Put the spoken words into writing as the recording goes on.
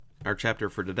Our chapter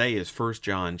for today is 1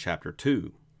 John chapter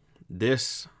 2.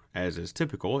 This, as is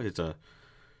typical, is a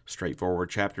straightforward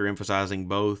chapter emphasizing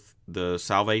both the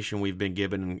salvation we've been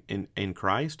given in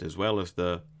Christ as well as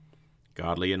the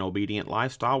godly and obedient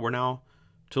lifestyle we're now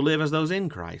to live as those in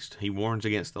Christ. He warns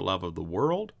against the love of the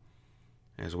world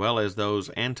as well as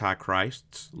those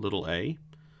antichrists, little a,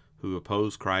 who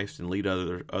oppose Christ and lead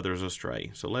others astray.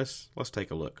 So let's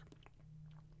take a look.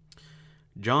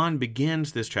 John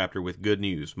begins this chapter with good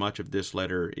news. Much of this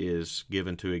letter is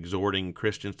given to exhorting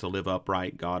Christians to live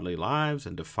upright, godly lives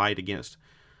and to fight against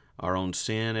our own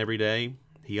sin every day.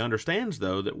 He understands,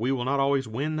 though, that we will not always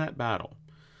win that battle.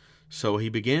 So he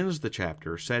begins the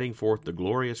chapter setting forth the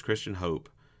glorious Christian hope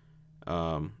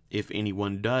if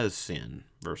anyone does sin.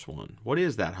 Verse 1. What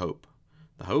is that hope?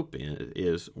 The hope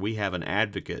is we have an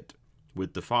advocate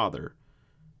with the Father,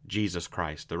 Jesus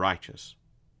Christ the righteous.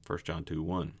 1 John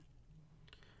 2:1.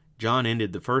 John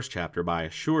ended the first chapter by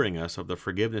assuring us of the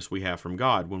forgiveness we have from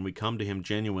God when we come to Him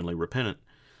genuinely repentant,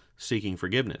 seeking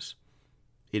forgiveness.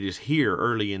 It is here,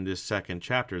 early in this second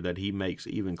chapter, that he makes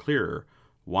even clearer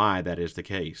why that is the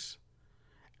case.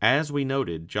 As we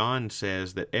noted, John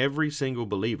says that every single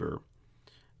believer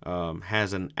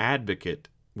has an advocate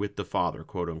with the Father,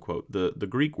 quote unquote. The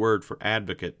Greek word for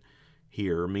advocate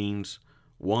here means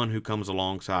one who comes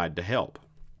alongside to help.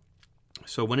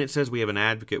 So when it says we have an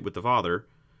advocate with the Father,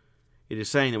 it is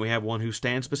saying that we have one who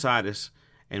stands beside us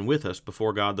and with us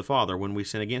before God the Father when we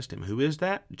sin against Him. Who is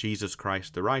that? Jesus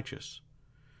Christ the righteous.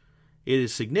 It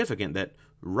is significant that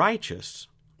righteous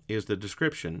is the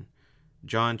description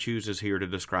John chooses here to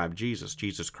describe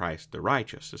Jesus Christ the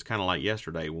righteous. It's kind of like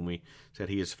yesterday when we said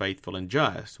He is faithful and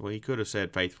just. Well, He could have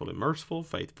said faithful and merciful,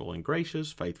 faithful and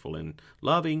gracious, faithful and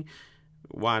loving.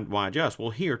 Why just?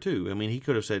 Well, here too. I mean, He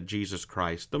could have said Jesus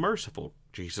Christ the merciful,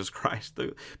 but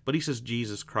He says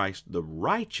Jesus Christ the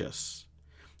righteous.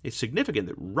 It's significant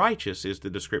that righteous is the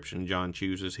description John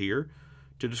chooses here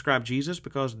to describe Jesus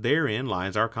because therein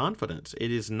lies our confidence.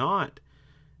 It is not,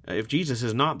 if Jesus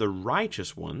is not the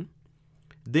righteous one,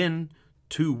 then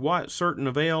to what certain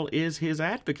avail is His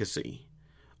advocacy?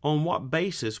 On what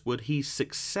basis would He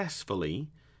successfully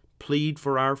plead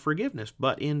for our forgiveness?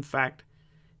 But in fact,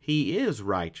 He is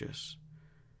righteous.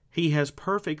 He has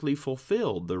perfectly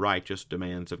fulfilled the righteous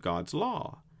demands of God's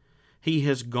law. He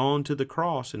has gone to the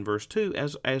cross in verse 2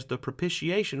 as the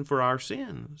propitiation for our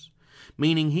sins,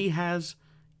 meaning He has,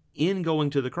 in going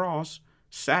to the cross,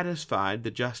 satisfied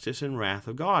the justice and wrath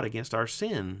of God against our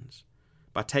sins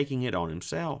by taking it on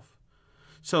Himself.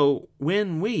 So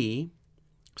when we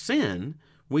sin,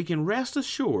 we can rest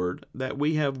assured that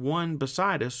we have one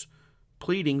beside us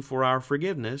pleading for our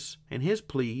forgiveness, and His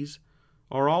pleas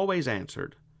are always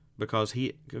answered because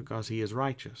he is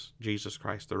righteous, Jesus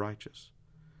Christ the righteous.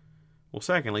 Well,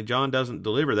 secondly, John doesn't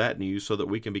deliver that news so that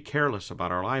we can be careless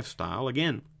about our lifestyle.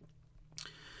 Again,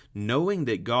 knowing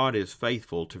that God is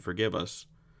faithful to forgive us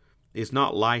is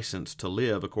not licensed to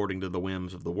live according to the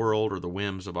whims of the world or the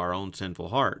whims of our own sinful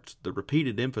hearts. The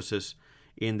repeated emphasis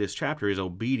in this chapter is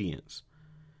obedience.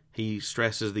 He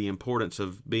stresses the importance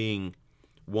of being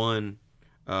one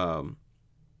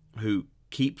who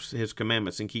keeps His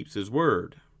commandments and keeps His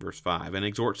word, verse 5, and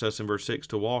exhorts us in verse 6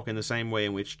 to walk in the same way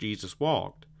in which Jesus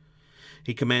walked.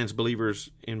 He commands believers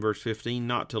in verse 15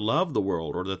 not to love the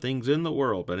world or the things in the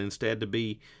world, but instead to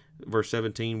be, verse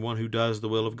 17, one who does the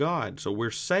will of God. So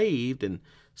we're saved and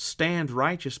stand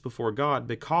righteous before God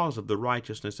because of the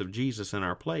righteousness of Jesus in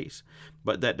our place.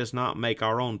 But that does not make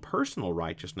our own personal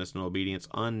righteousness and obedience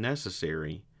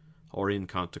unnecessary or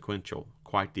inconsequential.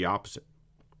 Quite the opposite.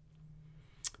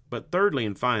 But thirdly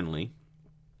and finally,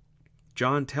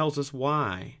 John tells us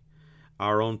why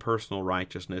our own personal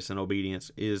righteousness and obedience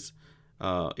is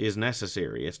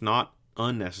necessary. It's not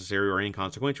unnecessary or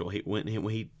inconsequential. He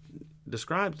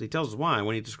tells us why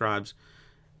when he describes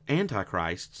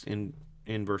antichrists in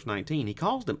verse 19. He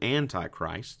calls them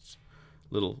antichrists,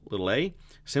 little a,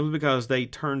 simply because they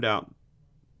turned out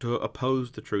to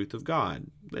oppose the truth of God.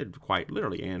 They're quite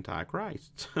literally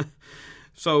antichrists.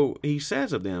 So he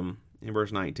says of them in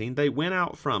verse 19, they went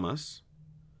out from us,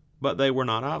 but they were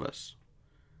not of us.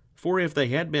 For if they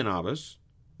had been of us,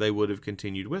 they would have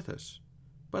continued with us.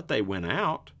 But they went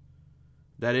out,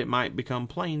 that it might become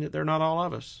plain that they're not all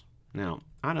of us. Now,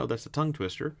 I know that's a tongue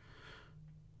twister,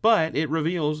 but it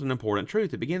reveals an important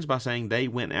truth. It begins by saying they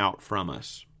went out from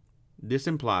us. This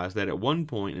implies that at one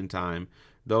point in time,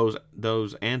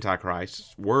 those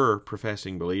antichrists were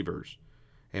professing believers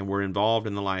and were involved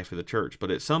in the life of the church. But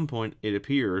at some point, it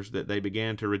appears that they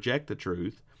began to reject the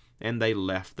truth and they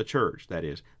left the church. That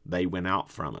is, they went out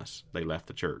from us. They left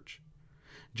the church.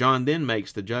 John then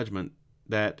makes the judgment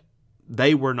that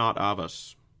they were not of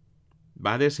us.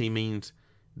 By this he means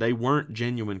they weren't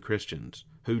genuine Christians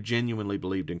who genuinely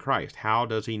believed in Christ. How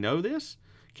does he know this?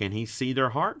 Can he see their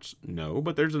hearts? No,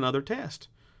 but there's another test.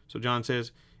 So John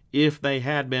says, if they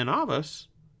had been of us,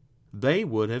 they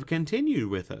would have continued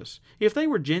with us. If they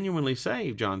were genuinely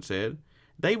saved, John said,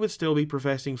 they would still be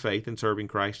professing faith and serving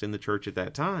Christ in the church at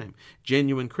that time.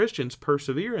 Genuine Christians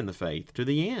persevere in the faith to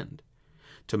the end.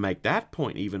 To make that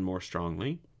point even more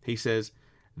strongly, he says,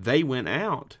 they went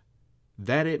out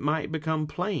that it might become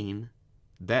plain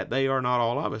that they are not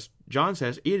all of us. John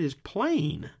says it is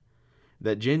plain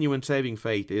that genuine saving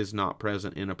faith is not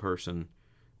present in a person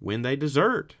when they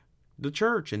desert the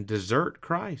church and desert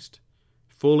Christ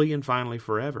fully and finally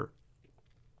forever.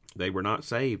 They were not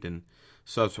saved and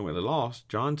subsequently lost.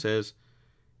 John says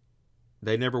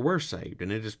they never were saved,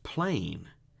 and it is plain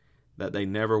that they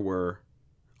never were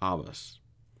of us.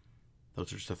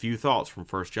 Those are just a few thoughts from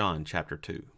 1 John chapter 2.